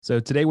So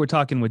today we're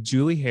talking with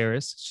Julie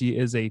Harris. She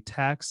is a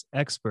tax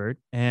expert.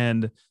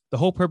 And the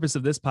whole purpose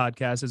of this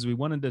podcast is we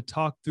wanted to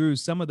talk through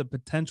some of the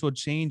potential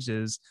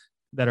changes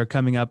that are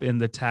coming up in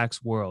the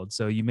tax world.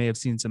 So you may have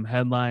seen some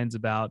headlines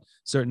about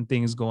certain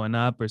things going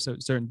up or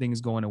certain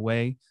things going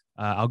away.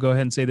 I'll go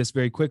ahead and say this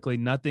very quickly.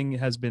 Nothing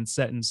has been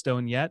set in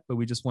stone yet, but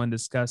we just want to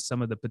discuss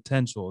some of the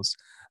potentials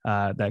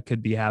that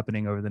could be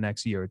happening over the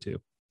next year or two.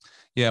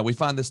 Yeah, we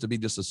find this to be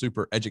just a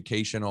super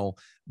educational,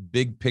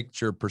 big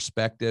picture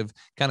perspective,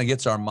 kind of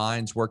gets our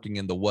minds working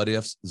in the what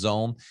ifs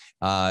zone.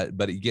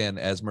 But again,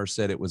 as Mer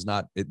said,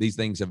 these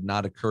things have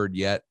not occurred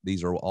yet.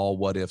 These are all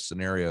what if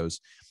scenarios.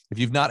 If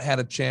you've not had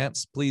a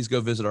chance, please go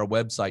visit our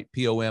website,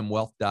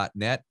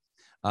 pomwealth.net.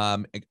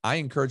 I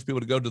encourage people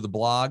to go to the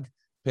blog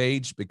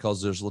page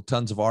because there's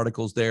tons of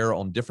articles there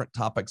on different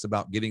topics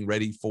about getting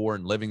ready for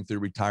and living through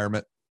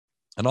retirement.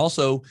 And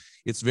also,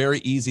 it's very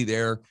easy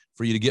there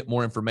for you to get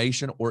more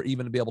information or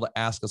even to be able to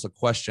ask us a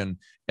question.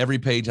 Every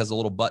page has a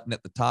little button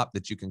at the top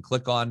that you can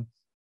click on.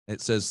 It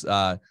says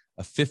a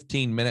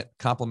 15-minute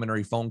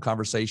complimentary phone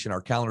conversation.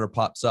 Our calendar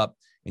pops up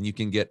and you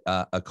can get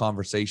a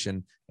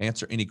conversation,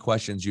 answer any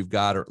questions you've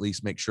got, or at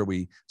least make sure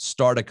we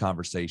start a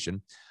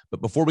conversation.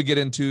 But before we get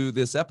into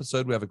this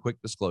episode, we have a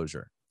quick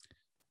disclosure.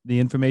 The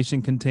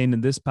information contained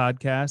in this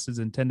podcast is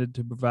intended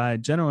to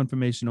provide general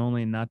information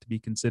only and not to be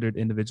considered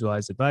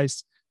individualized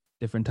advice.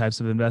 Different types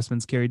of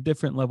investments carry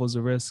different levels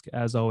of risk.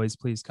 As always,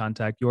 please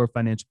contact your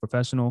financial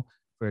professional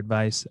for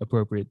advice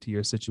appropriate to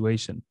your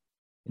situation.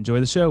 Enjoy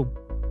the show.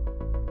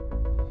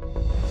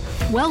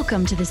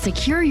 Welcome to the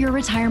Secure Your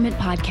Retirement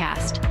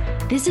Podcast.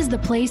 This is the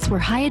place where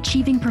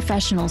high-achieving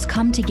professionals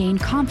come to gain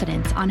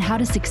confidence on how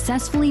to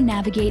successfully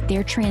navigate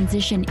their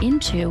transition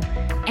into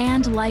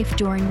and life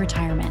during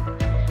retirement.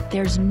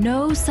 There's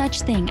no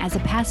such thing as a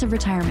passive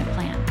retirement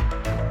plan.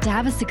 To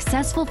have a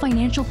successful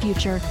financial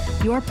future,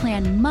 your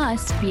plan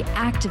must be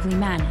actively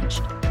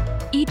managed.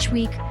 Each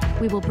week,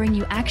 we will bring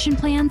you action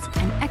plans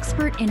and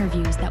expert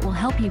interviews that will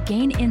help you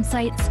gain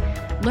insights,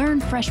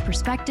 learn fresh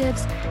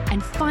perspectives,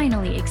 and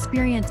finally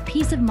experience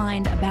peace of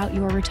mind about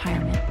your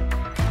retirement.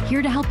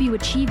 Here to help you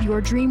achieve your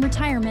dream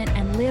retirement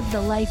and live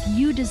the life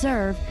you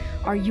deserve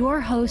are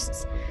your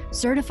hosts,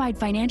 certified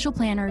financial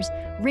planners,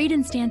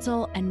 Radon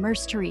Stansel and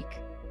Mers Tariq.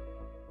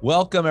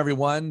 Welcome,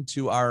 everyone,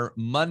 to our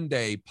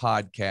Monday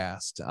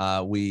podcast.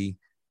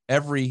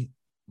 Every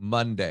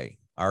Monday,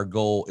 our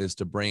goal is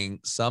to bring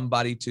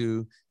somebody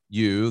to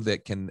you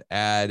that can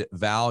add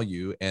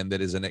value and that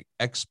is an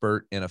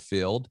expert in a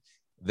field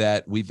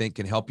that we think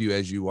can help you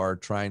as you are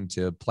trying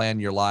to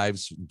plan your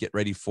lives, get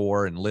ready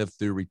for, and live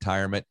through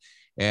retirement.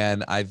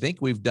 And I think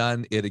we've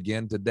done it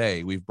again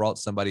today. We've brought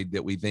somebody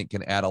that we think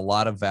can add a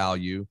lot of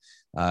value,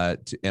 and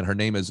her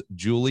name is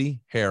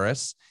Julie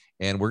Harris.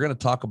 And we're going to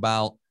talk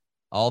about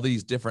all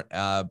these different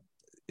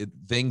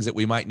things that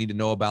we might need to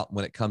know about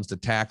when it comes to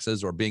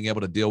taxes or being able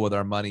to deal with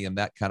our money in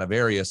that kind of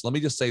area. So let me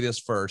just say this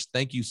first.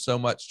 Thank you so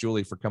much,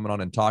 Julie, for coming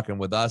on and talking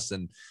with us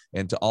and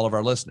to all of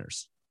our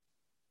listeners.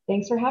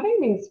 Thanks for having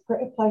me. It's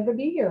a pleasure to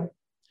be here.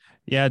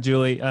 Yeah,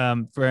 Julie,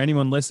 for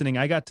anyone listening,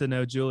 I got to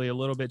know Julie a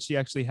little bit. She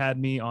actually had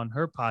me on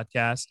her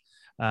podcast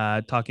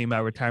talking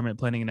about retirement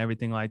planning and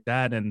everything like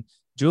that. And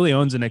Julie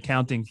owns an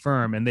accounting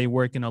firm and they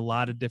work in a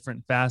lot of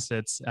different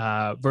facets,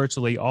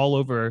 virtually all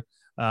over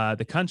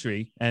the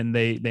country, and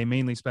they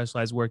mainly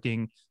specialize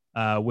working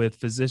with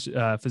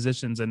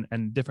physicians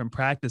and different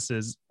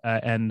practices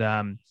and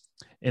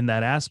in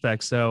that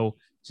aspect. So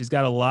she's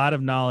got a lot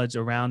of knowledge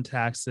around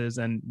taxes,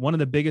 and one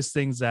of the biggest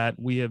things that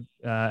we have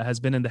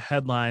has been in the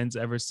headlines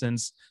ever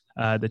since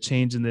the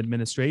change in the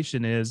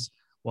administration is,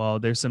 well,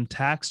 there's some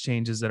tax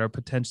changes that are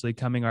potentially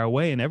coming our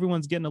way, and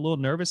everyone's getting a little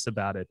nervous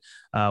about it.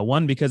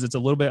 One, because it's a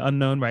little bit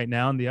unknown right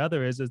now, and the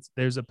other is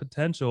there's a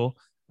potential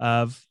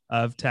of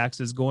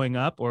taxes going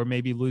up or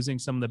maybe losing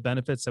some of the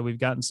benefits that we've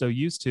gotten so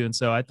used to. And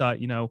so I thought,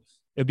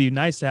 it'd be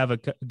nice to have a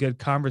good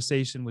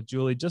conversation with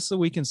Julie, just so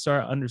we can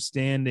start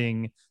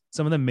understanding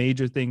some of the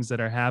major things that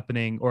are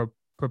happening or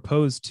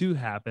proposed to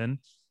happen.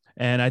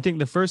 And I think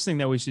the first thing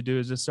that we should do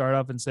is just start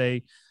off and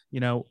say,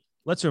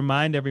 let's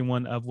remind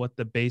everyone of what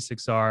the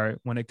basics are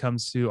when it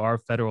comes to our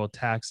federal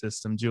tax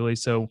system, Julie.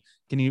 So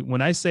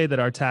when I say that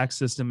our tax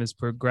system is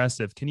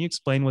progressive, can you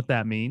explain what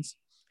that means?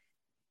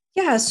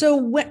 Yeah, so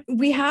when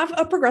we have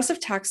a progressive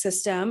tax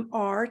system,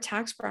 our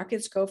tax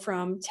brackets go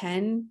from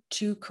 10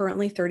 to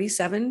currently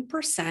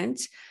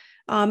 37%.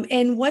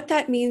 And what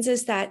that means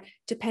is that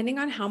depending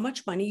on how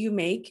much money you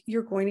make,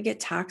 you're going to get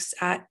taxed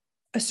at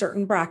a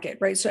certain bracket,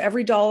 right? So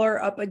every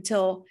dollar up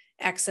until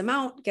X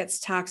amount gets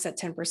taxed at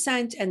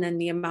 10%, and then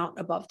the amount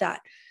above that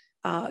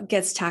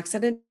gets taxed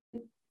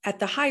at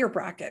the higher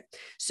bracket.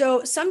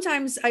 So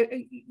sometimes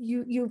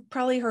you've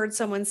probably heard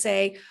someone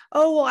say,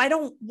 oh, well, I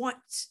don't want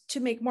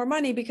to make more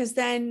money because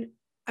then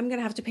I'm going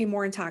to have to pay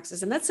more in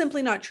taxes. And that's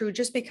simply not true,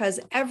 just because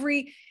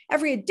every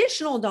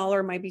additional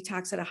dollar might be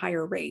taxed at a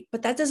higher rate,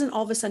 but that doesn't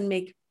all of a sudden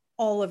make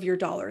all of your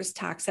dollars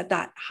taxed at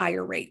that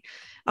higher rate.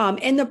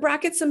 And the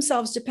brackets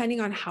themselves,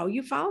 depending on how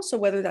you file, so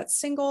whether that's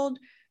singled,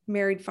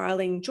 married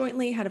filing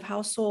jointly, head of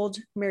household,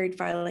 married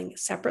filing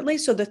separately.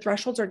 So the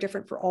thresholds are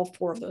different for all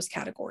 4 of those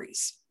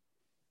categories.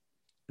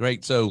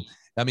 Great. So,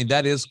 I mean,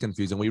 that is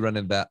confusing. We run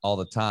into that all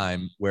the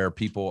time where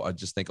people are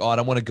just think, oh, I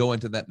don't want to go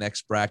into that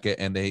next bracket.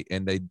 And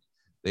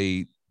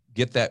they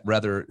get that,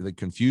 rather they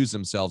confuse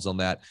themselves on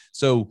that.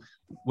 So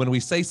when we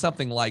say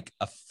something like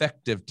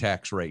effective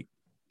tax rate,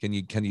 can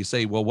you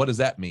say, well, what does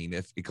that mean?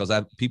 Because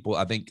people,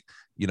 I think,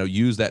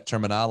 use that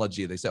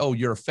terminology. They say, oh,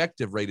 your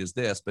effective rate is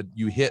this, but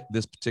you hit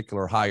this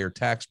particular higher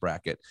tax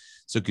bracket.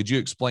 So could you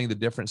explain the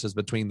differences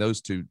between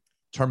those two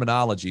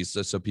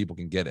terminologies so people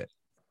can get it?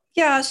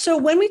 Yeah. So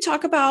when we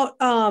talk about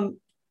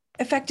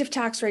effective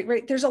tax rate,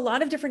 right, there's a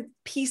lot of different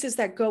pieces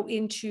that go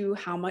into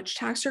how much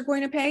tax you're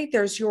going to pay.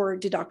 There's your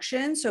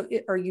deduction. So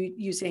are you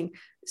using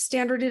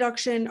standard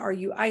deduction? Are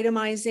you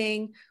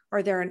itemizing?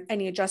 Are there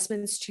any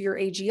adjustments to your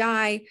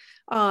AGI?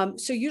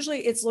 So usually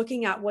it's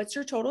looking at what's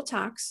your total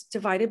tax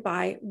divided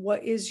by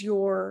what is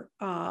your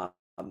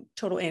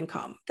total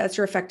income. That's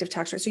your effective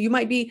tax rate. So you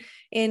might be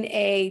in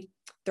a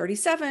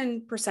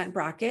 37%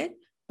 bracket,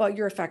 but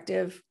your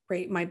effective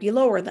rate might be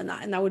lower than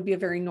that. And that would be a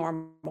very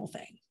normal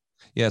thing.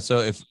 Yeah. So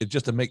if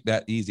just to make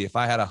that easy, if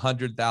I had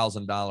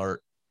 $100,000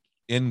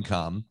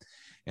 income,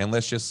 and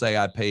let's just say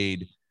I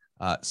paid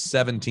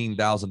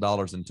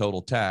 $17,000 in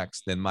total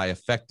tax, then my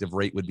effective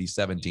rate would be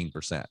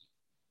 17%.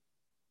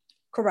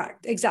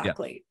 Correct.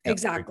 Exactly. Yeah.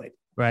 Exactly.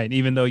 Right.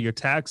 Even though your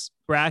tax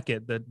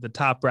bracket, the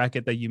top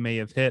bracket that you may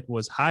have hit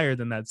was higher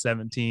than that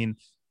 17,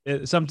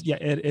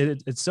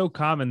 it's so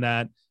common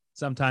that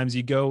sometimes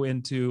you go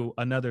into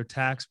another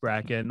tax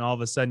bracket and all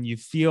of a sudden you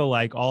feel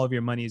like all of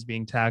your money is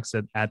being taxed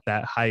at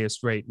that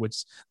highest rate,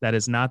 which that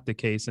is not the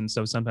case. And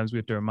so sometimes we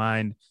have to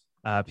remind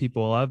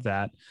people of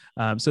that.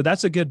 So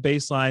that's a good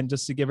baseline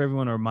just to give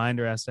everyone a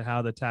reminder as to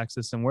how the tax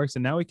system works.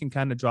 And now we can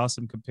kind of draw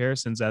some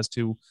comparisons as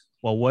to,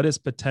 well, what is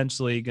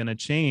potentially going to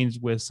change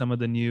with some of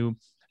the new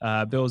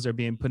bills are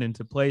being put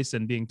into place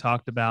and being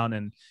talked about.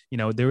 And,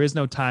 there is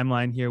no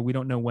timeline here. We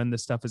don't know when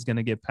this stuff is going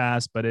to get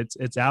passed, but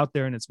it's out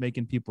there and it's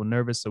making people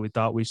nervous. So we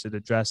thought we should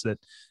address it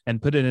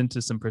and put it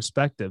into some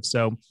perspective.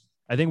 So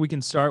I think we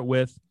can start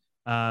with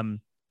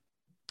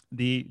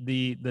the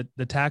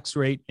tax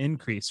rate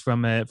increase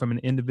from an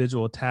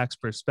individual tax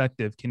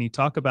perspective. Can you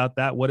talk about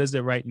that? What is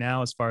it right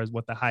now as far as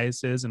what the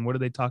highest is, and what are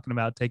they talking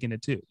about taking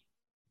it to?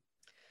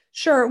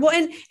 Sure. Well,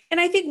 and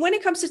I think when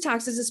it comes to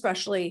taxes,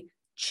 especially,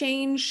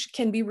 change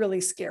can be really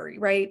scary,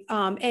 right?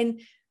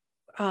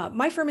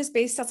 My firm is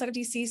based outside of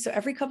DC, so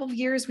every couple of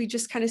years we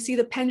just kind of see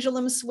the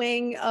pendulum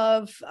swing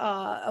of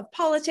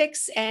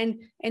politics, and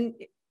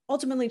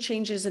ultimately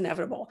change is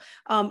inevitable.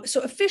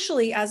 So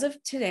officially, as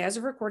of today, as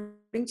of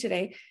recording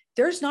today,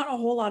 there's not a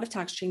whole lot of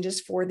tax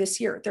changes for this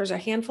year. There's a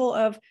handful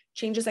of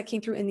changes that came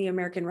through in the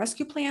American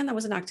Rescue Plan that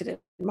was enacted in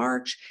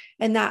March,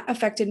 and that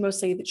affected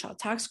mostly the child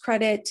tax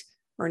credit,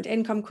 earned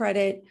income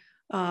credit,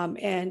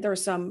 and there were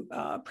some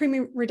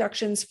premium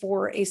reductions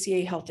for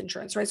ACA health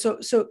insurance, right? So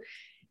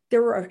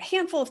there were a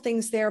handful of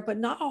things there, but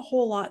not a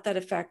whole lot that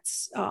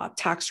affects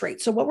tax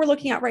rate. So what we're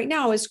looking at right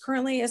now is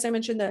currently, as I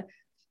mentioned, the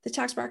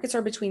tax brackets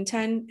are between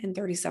 10 and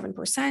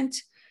 37%.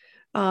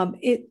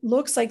 It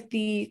looks like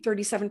the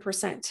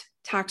 37%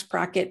 tax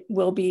bracket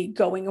will be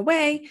going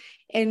away,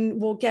 and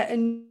we'll get a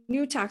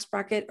new tax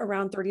bracket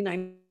around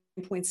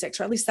 39.6,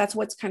 or at least that's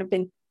what's kind of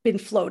been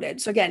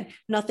floated. So again,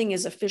 nothing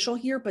is official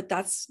here, but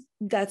that's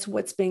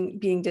what's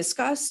being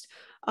discussed.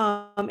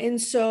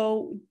 And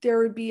so there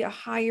would be a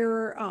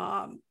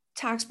higher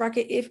tax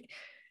bracket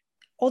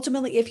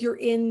if you're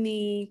in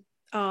the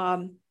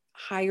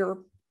higher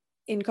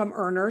income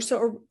earner,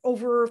 so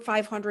over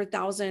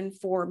 500,000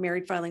 for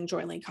married filing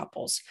jointly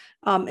couples.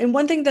 And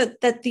one thing that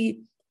the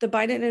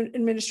Biden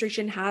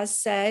administration has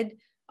said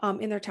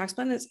in their tax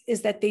plan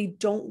is that they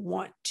don't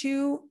want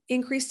to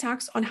increase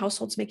tax on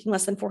households making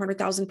less than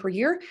 400,000 per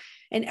year.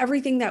 And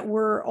everything that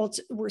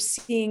we're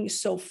seeing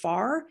so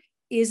far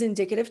is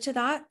indicative to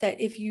that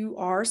if you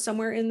are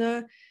somewhere in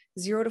the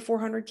 0 to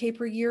 400K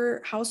per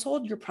year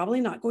household, you're probably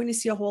not going to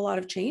see a whole lot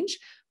of change.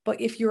 But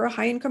if you're a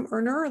high income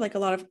earner, like a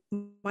lot of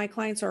my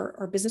clients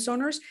are business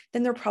owners,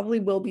 then there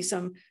probably will be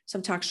some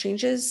tax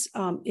changes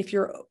if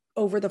you're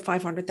over the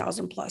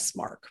 500,000 plus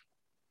mark.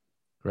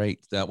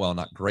 Great. Well,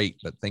 not great,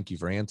 but thank you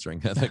for answering.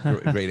 That's a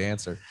great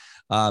answer.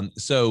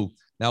 So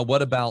now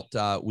what about,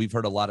 we've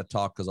heard a lot of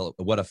talk, because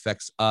what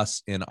affects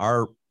us in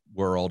our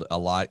world a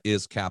lot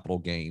is capital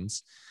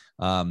gains.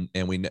 And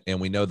we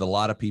know that a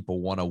lot of people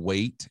want to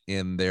wait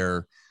in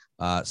their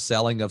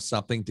selling of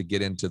something to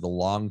get into the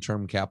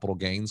long-term capital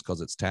gains because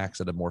it's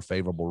taxed at a more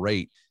favorable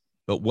rate.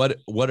 But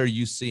what are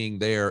you seeing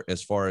there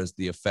as far as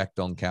the effect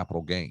on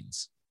capital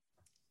gains?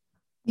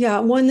 Yeah,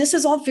 well, and this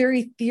is all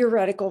very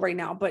theoretical right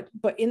now, but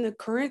in the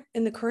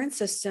current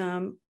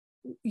system,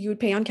 you would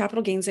pay on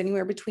capital gains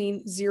anywhere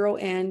between 0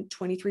 and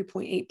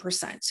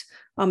 23.8%.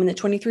 And the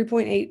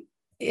 23.8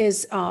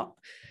 is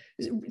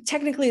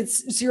technically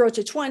it's 0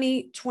 to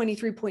 20,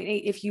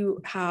 23.8 if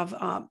you have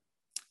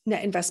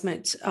net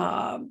investment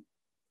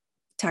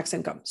tax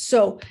income.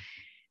 So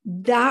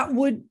that's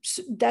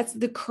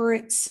the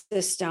current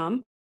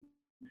system.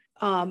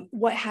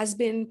 what has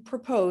been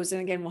proposed,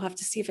 and again, we'll have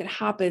to see if it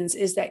happens,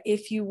 is that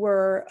if you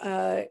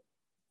were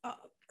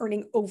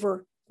earning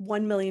over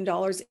 $1 million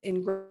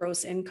in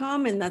gross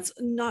income, and that's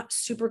not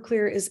super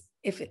clear, is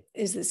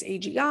this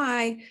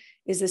AGI,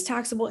 is this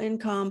taxable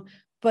income,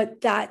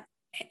 but that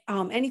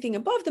anything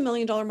above the $1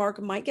 million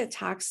mark might get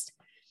taxed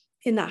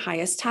in that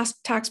highest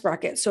tax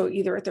bracket. So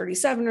either a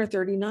 37 or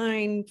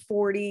 39,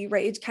 40,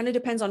 right? It kind of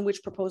depends on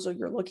which proposal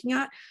you're looking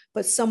at,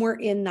 but somewhere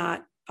in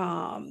that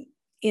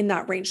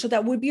range. So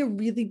that would be a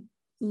really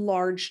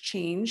large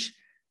change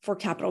for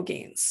capital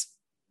gains.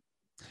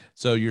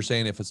 So you're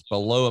saying if it's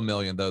below $1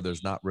 million, though,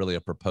 there's not really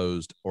a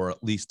proposed, or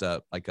at least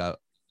they're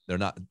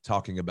not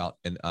talking about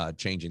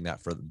changing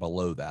that for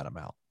below that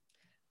amount.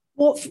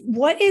 Well,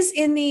 what is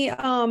in the,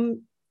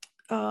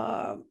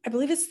 I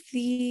believe it's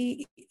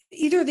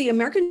either the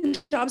American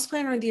Jobs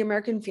Plan or the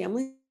American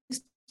Families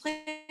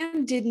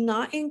Plan did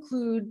not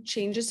include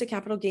changes to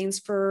capital gains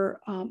for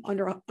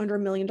under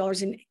 $1 million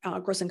in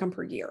gross income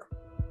per year.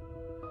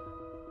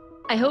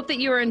 I hope that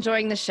you are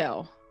enjoying the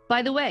show.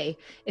 By the way,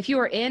 if you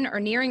are in or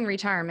nearing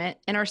retirement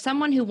and are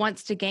someone who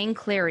wants to gain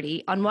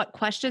clarity on what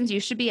questions you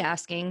should be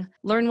asking,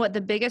 learn what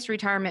the biggest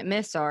retirement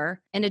myths are,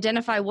 and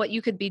identify what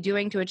you could be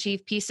doing to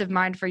achieve peace of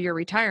mind for your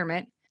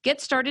retirement, get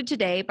started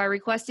today by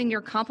requesting your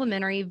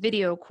complimentary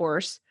video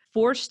course,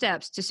 4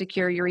 Steps to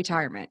Secure Your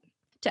Retirement.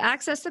 To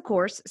access the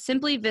course,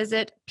 simply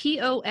visit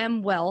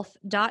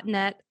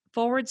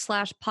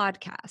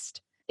pomwealth.net/podcast.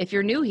 If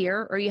you're new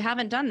here or you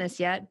haven't done this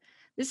yet,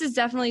 this is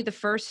definitely the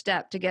first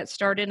step to get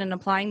started in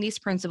applying these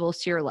principles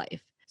to your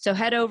life. So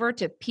head over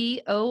to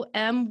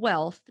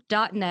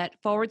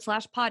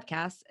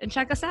pomwealth.net/podcast and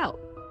check us out.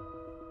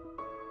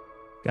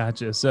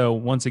 Gotcha. So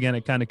once again,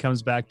 it kind of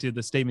comes back to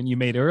the statement you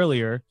made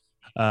earlier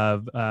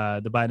of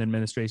the Biden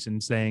administration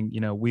saying,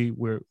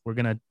 we're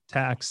going to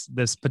tax,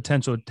 this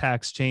potential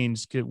tax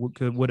change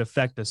would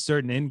affect a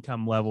certain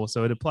income level.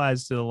 So it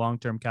applies to the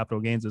long-term capital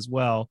gains as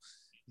well.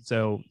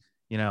 So,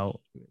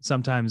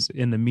 sometimes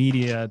in the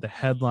media, the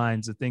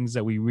headlines, the things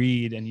that we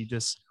read, and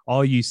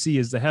all you see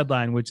is the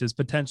headline, which is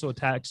potential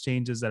tax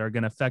changes that are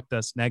going to affect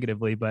us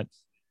negatively. But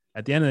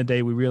at the end of the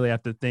day, we really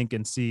have to think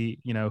and see,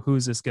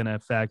 who's this going to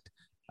affect?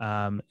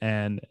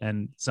 And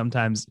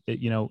sometimes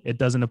it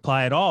doesn't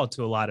apply at all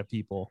to a lot of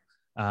people.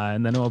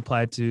 And then it'll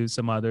apply to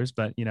some others,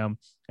 but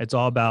it's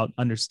all about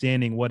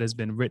understanding what has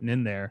been written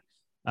in there.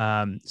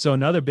 So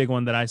another big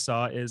one that I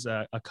saw is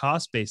a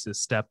cost basis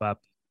step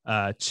up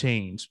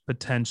change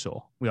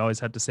potential. We always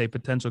have to say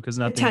potential because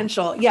nothing.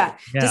 Potential. Yeah.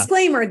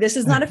 Disclaimer. This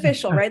is not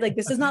official, right? Like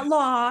this is not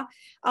law.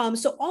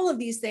 So all of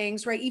these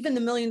things, right? Even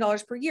the $1 million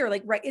per year,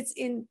 right. It's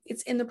in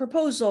the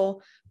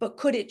proposal, but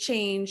could it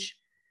change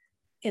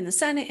in the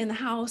Senate, in the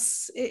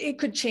House? It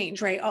could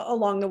change, right,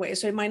 along the way.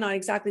 So it might not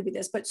exactly be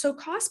this, but so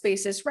cost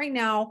basis right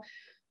now,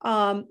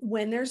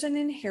 when there's an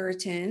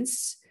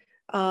inheritance,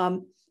 I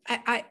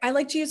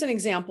like to use an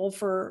example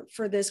for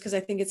this because I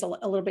think it's a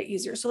little bit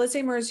easier. So let's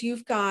say, Mers,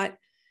 you've got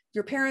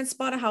your parents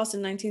bought a house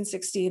in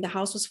 1960. The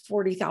house was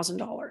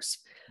 $40,000.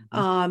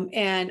 Mm-hmm.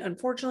 And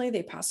unfortunately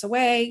they pass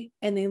away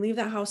and they leave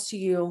that house to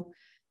you.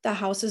 The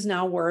house is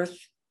now worth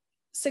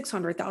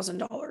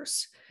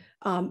 $600,000.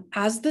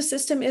 As the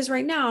system is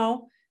right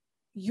now,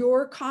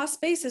 your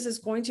cost basis is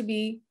going to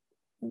be,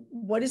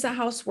 what is that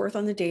house worth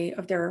on the day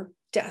of their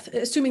death,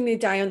 assuming they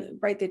die on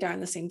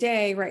the same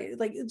day, right?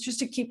 Like just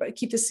to keep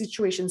the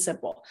situation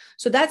simple.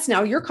 So that's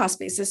now your cost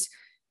basis.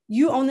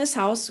 You own this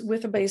house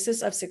with a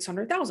basis of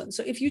 $600,000.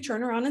 So if you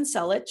turn around and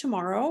sell it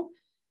tomorrow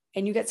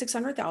and you get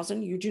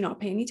 $600,000, you do not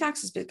pay any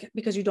taxes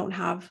because you don't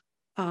have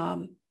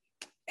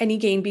any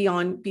gain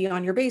beyond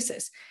your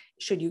basis.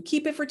 Should you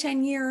keep it for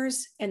 10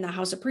 years and the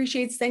house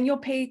appreciates, then you'll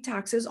pay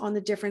taxes on the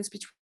difference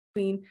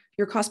between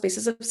your cost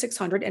basis of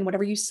 600 and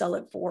whatever you sell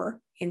it for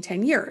in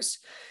 10 years.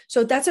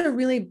 So that's a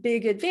really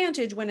big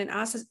advantage when an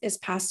asset is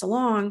passed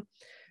along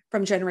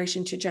from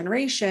generation to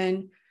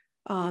generation.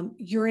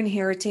 You're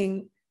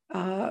inheriting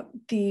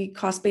the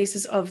cost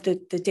basis of the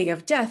day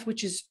of death,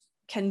 which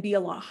can be a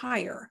lot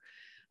higher.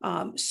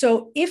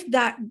 So if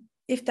that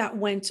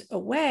went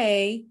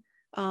away,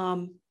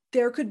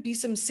 there could be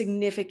some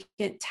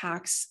significant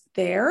tax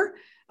there.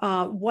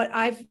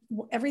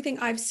 Everything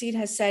I've seen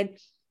has said,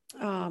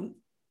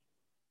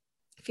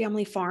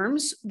 family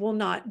farms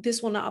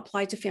this will not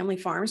apply to family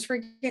farms, for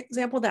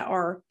example, that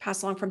are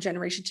passed along from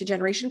generation to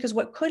generation, because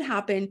what could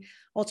happen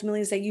ultimately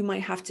is that you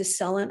might have to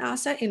sell an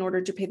asset in order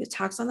to pay the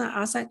tax on that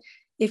asset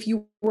if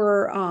you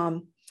were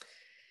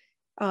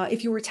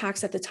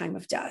taxed at the time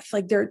of death.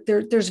 Like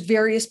there's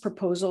various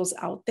proposals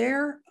out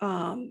there,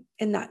 and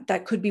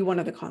that could be one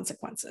of the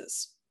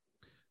consequences.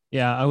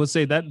 Yeah, I would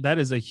say that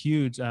is a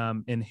huge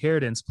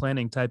inheritance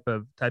planning type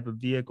of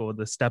vehicle,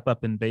 the step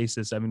up in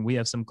basis. I mean, we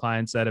have some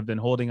clients that have been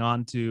holding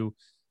on to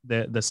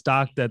the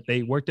stock that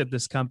they worked at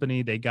this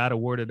company. They got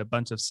awarded a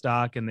bunch of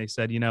stock and they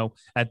said,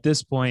 at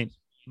this point,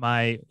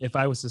 if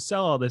I was to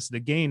sell all this, the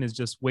gain is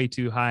just way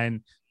too high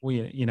and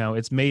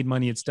it's made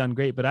money, it's done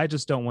great, but I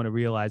just don't want to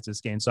realize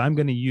this gain. So I'm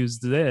going to use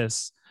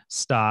this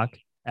stock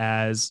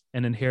as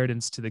an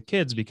inheritance to the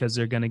kids because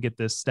they're going to get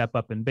this step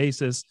up in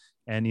basis.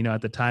 And, you know,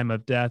 at the time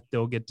of death,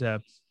 they'll get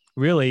to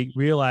really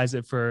realize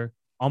it for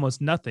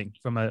almost nothing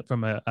from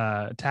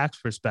a tax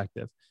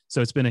perspective.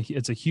 So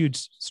it's a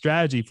huge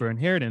strategy for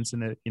inheritance.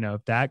 And you know,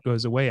 if that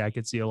goes away, I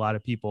could see a lot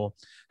of people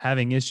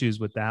having issues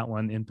with that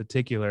one in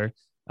particular.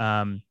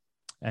 And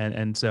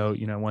so,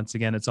 you know, once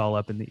again, it's all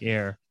up in the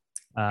air.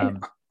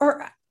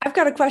 Or I've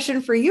got a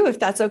question for you, if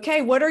that's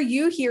okay. What are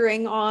you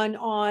hearing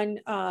on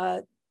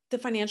the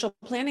financial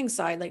planning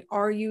side? Like,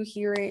 are you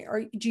hearing,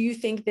 or do you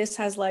think this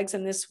has legs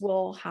and this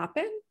will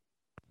happen?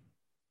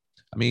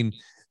 I mean,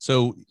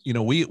 so, you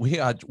know, we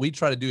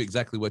try to do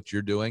exactly what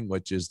you're doing,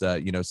 which is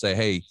that, you know, say,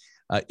 hey,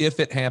 if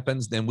it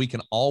happens, then we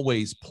can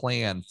always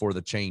plan for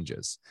the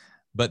changes,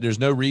 but there's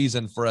no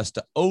reason for us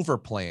to over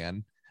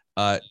plan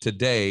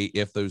today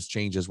if those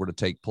changes were to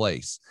take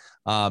place.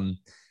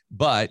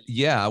 But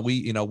yeah,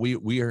 we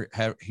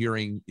are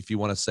hearing, if you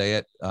want to say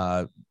it,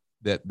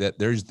 that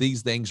there's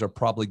these things are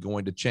probably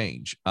going to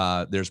change.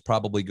 There's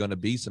probably going to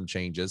be some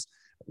changes.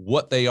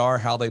 What they are,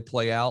 how they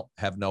play out,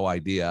 have no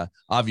idea.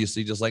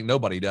 Obviously, just like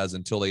nobody does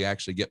until they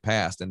actually get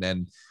passed. And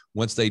then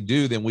once they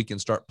do, then we can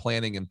start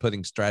planning and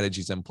putting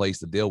strategies in place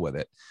to deal with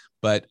it.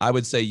 But I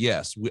would say,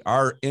 yes,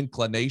 our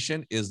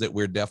inclination is that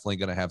we're definitely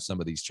going to have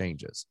some of these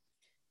changes.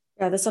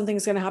 Yeah, that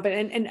something's going to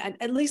happen. And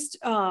at least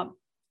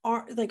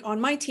like on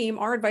my team,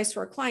 our advice to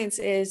our clients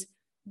is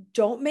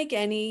don't make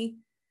any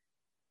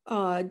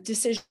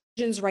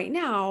decisions right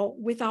now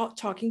without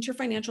talking to your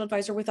financial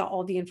advisor, without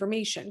all the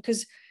information.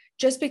 Because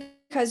just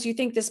because you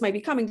think this might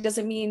be coming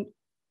doesn't mean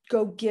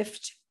go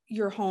gift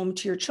your home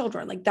to your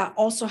children. Like that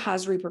also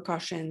has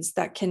repercussions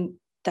that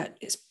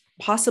is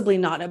possibly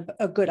not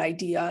a good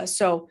idea.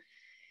 So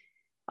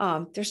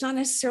there's not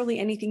necessarily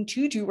anything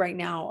to do right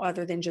now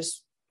other than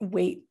just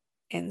wait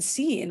and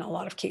see in a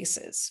lot of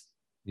cases.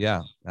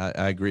 Yeah,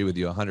 I agree with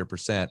you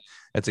 100%.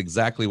 That's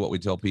exactly what we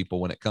tell people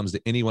when it comes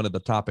to any one of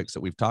the topics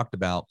that we've talked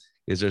about,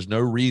 is there's no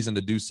reason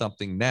to do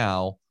something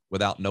now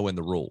without knowing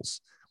the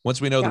rules. Once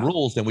we know the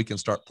rules, then we can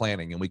start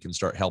planning and we can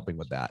start helping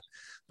with that.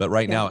 But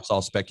right now it's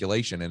all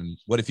speculation. And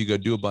what if you go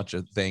do a bunch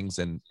of things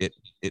and it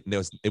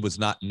was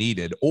not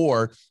needed,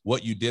 or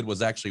what you did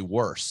was actually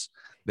worse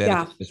than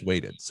if you just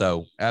waited?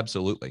 So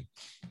absolutely.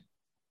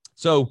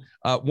 So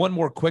one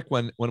more quick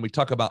one, when we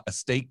talk about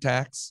estate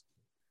tax,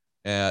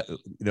 you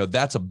know,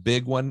 that's a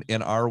big one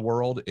in our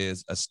world,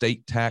 is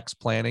estate tax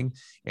planning.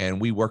 And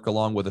we work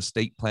along with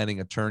estate planning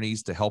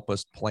attorneys to help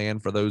us plan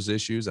for those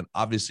issues. And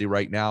obviously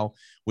right now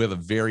we have a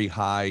very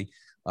high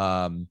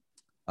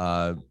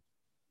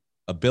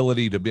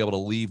ability to be able to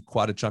leave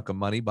quite a chunk of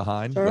money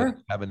behind, but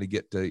having to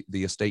get to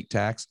the estate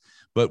tax.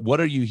 But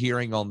what are you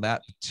hearing on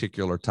that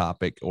particular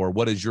topic, or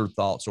what is your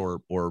thoughts,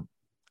 or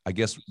I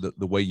guess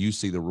the way you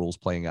see the rules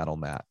playing out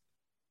on that?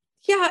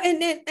 Yeah,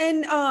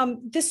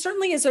 and this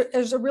certainly is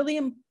a really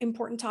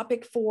important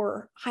topic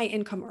for high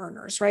income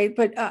earners, right?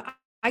 But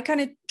I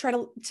kind of try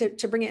to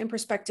bring it in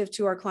perspective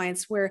to our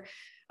clients, where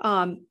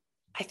I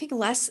think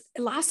last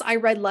I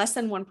read, less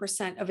than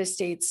 1% of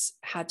estates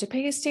had to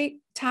pay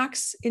estate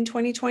tax in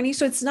 2020.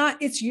 So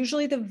it's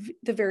usually the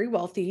very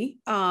wealthy,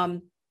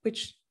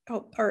 which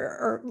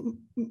are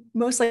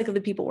most likely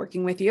the people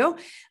working with you.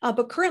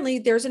 But currently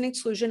there's an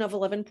exclusion of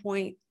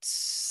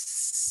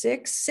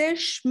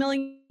 11.6-ish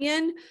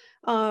million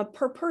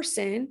per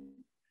person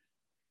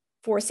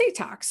for estate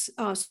tax.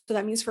 So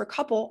that means for a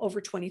couple,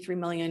 over 23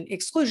 million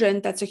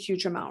exclusion. That's a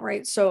huge amount,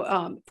 right?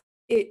 So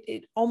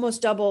it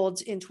almost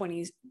doubled in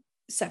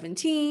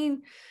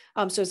 2017.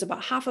 So it's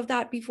about half of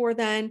that before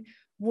then.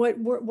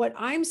 What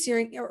I'm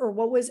seeing, or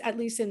what was at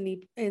least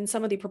in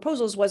some of the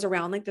proposals, was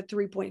around like the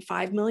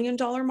 $3.5 million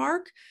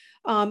mark.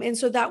 And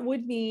so that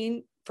would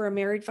mean for a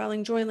married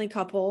filing jointly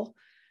couple,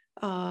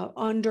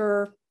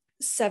 if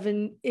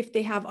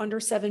they have under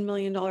 $7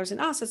 million in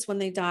assets when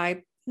they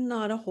die,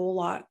 not a whole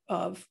lot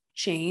of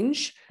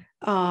change.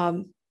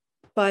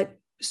 But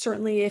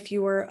certainly if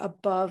you were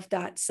above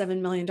that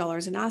 $7 million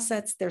in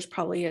assets, there's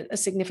probably a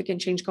significant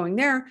change going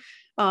there,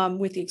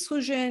 with the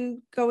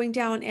exclusion going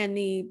down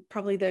and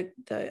probably the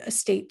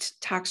estate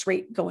tax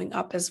rate going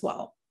up as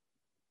well.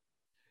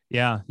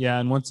 Yeah.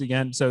 And once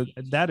again, so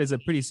that is a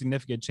pretty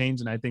significant change.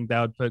 And I think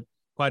that would put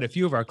quite a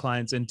few of our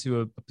clients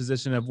into a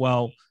position of,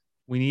 well,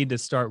 we need to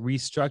start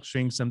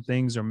restructuring some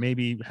things, or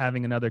maybe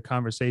having another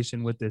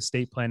conversation with the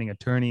estate planning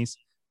attorneys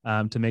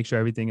to make sure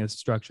everything is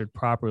structured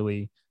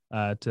properly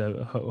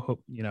to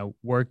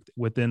work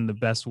within the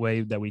best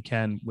way that we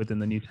can within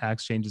the new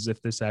tax changes, if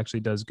this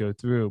actually does go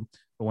through.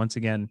 But once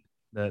again,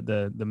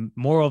 the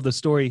moral of the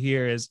story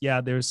here is,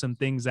 there's some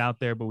things out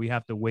there, but we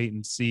have to wait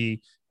and see.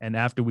 And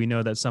after we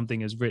know that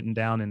something is written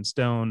down in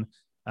stone,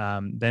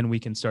 then we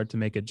can start to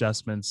make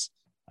adjustments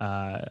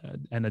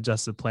and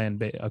adjust the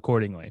plan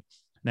accordingly.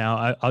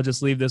 Now, I'll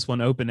just leave this one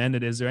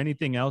open-ended. Is there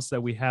anything else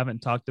that we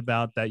haven't talked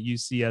about that you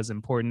see as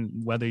important,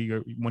 whether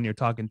when you're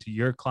talking to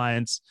your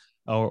clients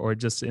or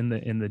just in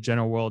the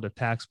general world of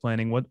tax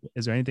planning? What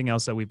is there anything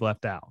else that we've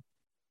left out?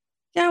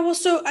 Yeah, well,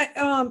 so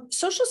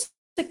Social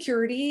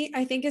Security,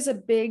 I think, is a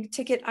big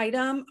ticket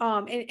item,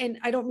 and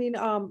I don't mean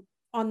on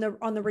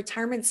the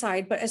retirement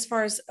side, but as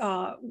far as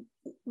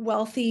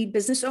wealthy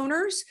business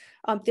owners.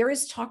 There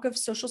is talk of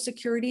Social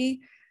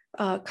Security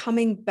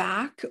coming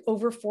back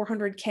over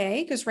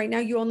 400K, because right now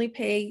you only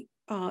pay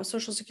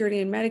Social Security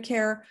and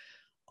Medicare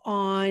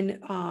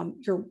on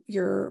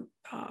your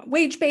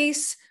wage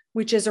base,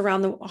 which is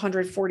around the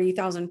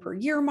 140,000 per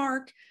year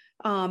mark.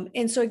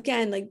 And so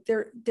again, like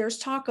there's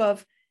talk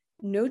of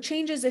no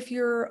changes if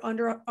you're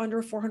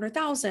under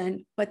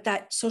 400,000, but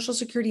that Social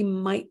Security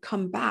might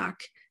come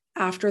back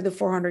after the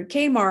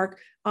 400K mark.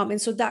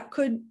 And so that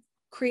could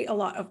create a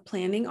lot of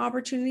planning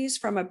opportunities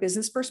from a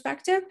business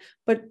perspective,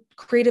 but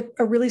create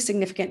a really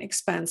significant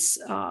expense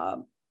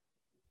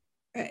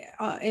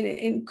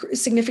and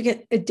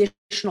significant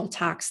additional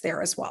tax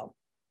there as well.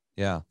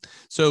 Yeah.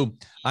 So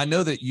I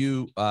know that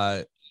you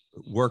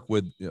work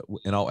with,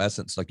 in all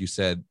essence, like you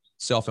said,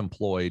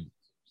 self-employed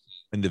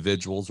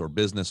individuals or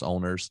business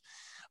owners.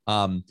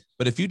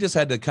 But if you just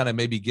had to kind of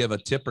maybe give a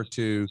tip or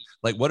two,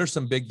 like what are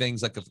some big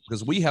things, like,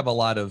 because we have a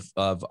lot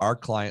of our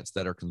clients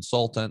that are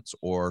consultants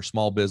or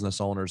small business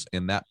owners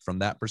from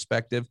that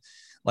perspective,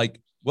 like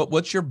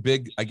what's your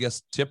big, I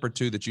guess, tip or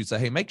two that you'd say,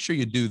 hey, make sure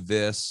you do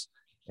this.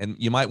 And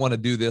you might want to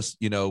do this,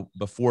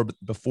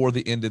 before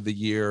the end of the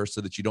year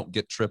so that you don't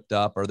get tripped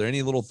up. Are there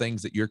any little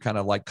things that you're kind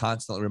of like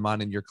constantly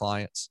reminding your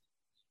clients?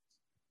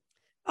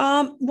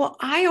 Well,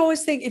 I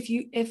always think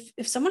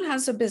if someone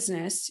has a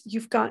business,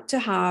 you've got to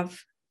have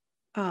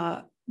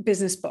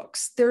business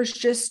books. There's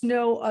just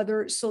no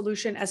other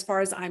solution as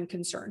far as I'm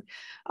concerned.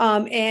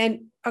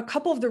 And a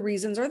couple of the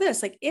reasons are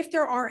this, like if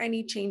there are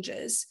any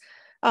changes,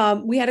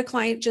 we had a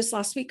client just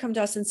last week come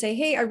to us and say,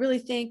 hey, I really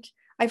think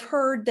I've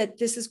heard that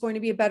this is going to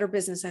be a better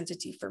business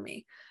entity for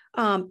me.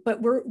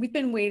 But we've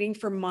been waiting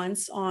for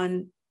months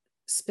on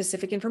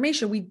specific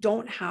information. We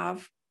don't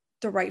have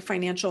the right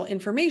financial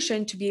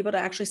information to be able to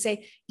actually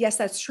say, yes,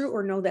 that's true,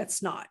 or no,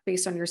 that's not,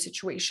 based on your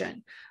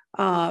situation.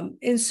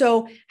 And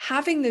so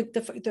having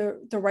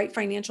the right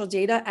financial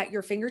data at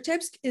your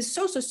fingertips is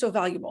so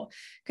valuable,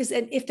 because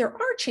if there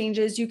are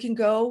changes, you can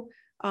go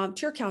to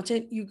your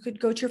accountant, you could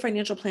go to your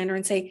financial planner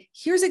and say,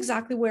 here's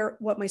exactly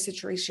what my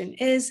situation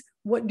is.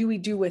 What do we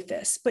do with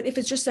this? But if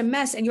it's just a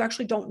mess and you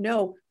actually don't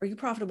know, are you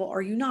profitable?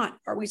 Are you not?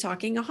 Are we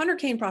talking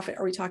 100K in profit?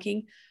 Are we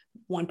talking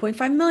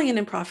 1.5 million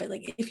in profit?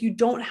 Like if you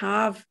don't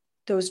have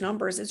those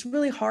numbers, it's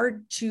really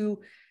hard to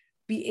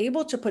be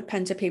able to put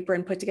pen to paper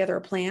and put together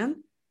a plan,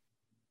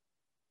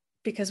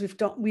 because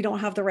we don't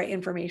have the right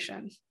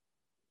information.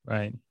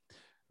 Right.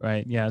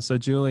 Yeah. So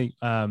Julie,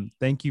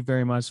 thank you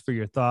very much for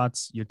your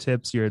thoughts, your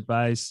tips, your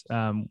advice,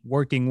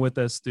 working with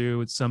us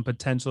through some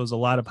potentials, a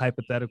lot of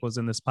hypotheticals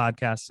in this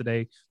podcast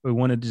today. We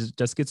wanted to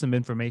just get some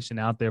information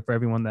out there for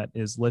everyone that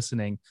is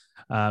listening.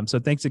 So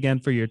thanks again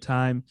for your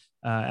time.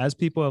 As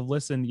people have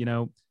listened,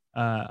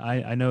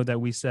 I know that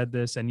we said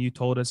this and you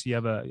told us you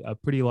have a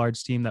pretty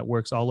large team that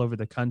works all over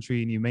the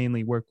country, and you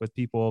mainly work with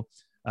people,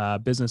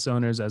 business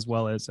owners, as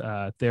well as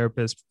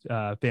therapists,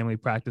 family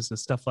practice and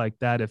stuff like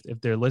that.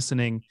 If they're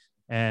listening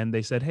and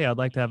they said, hey, I'd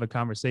like to have a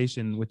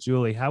conversation with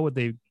Julie, how would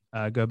they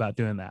go about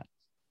doing that?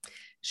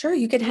 Sure.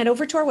 You can head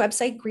over to our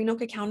website,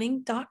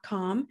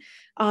 greenoakaccounting.com.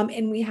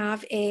 And we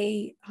have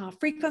a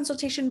free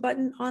consultation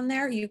button on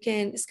there. You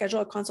can schedule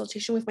a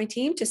consultation with my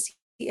team to see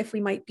if we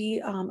might be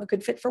a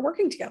good fit for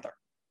working together.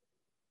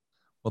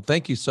 Well,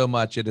 thank you so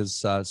much. It has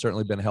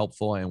certainly been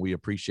helpful, and we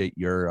appreciate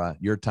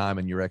your time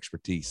and your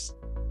expertise.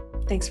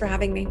 Thanks for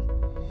having me.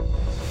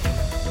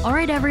 All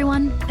right,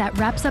 everyone, that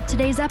wraps up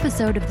today's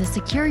episode of the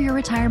Secure Your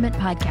Retirement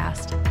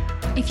podcast.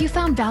 If you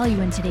found value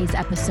in today's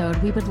episode,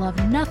 we would love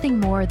nothing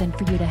more than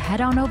for you to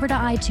head on over to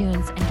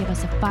iTunes and give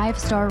us a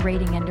 5-star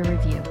rating and a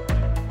review.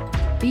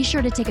 Be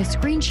sure to take a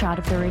screenshot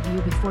of the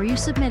review before you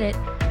submit it,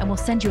 and we'll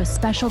send you a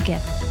special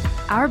gift,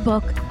 our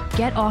book,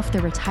 Get Off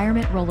the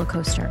Retirement Roller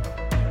Coaster.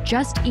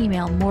 Just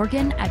email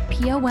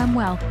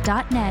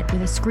morgan@pomwealth.net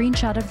with a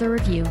screenshot of the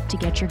review to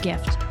get your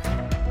gift.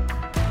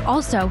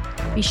 Also,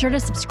 be sure to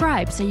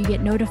subscribe so you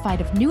get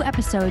notified of new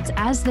episodes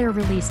as they're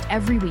released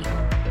every week.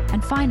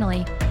 And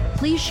finally,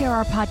 please share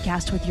our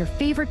podcast with your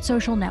favorite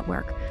social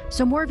network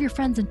so more of your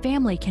friends and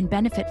family can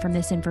benefit from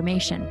this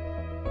information.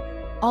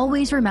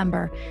 Always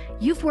remember,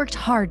 you've worked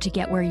hard to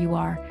get where you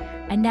are,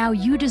 and now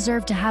you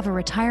deserve to have a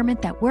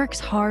retirement that works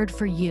hard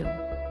for you.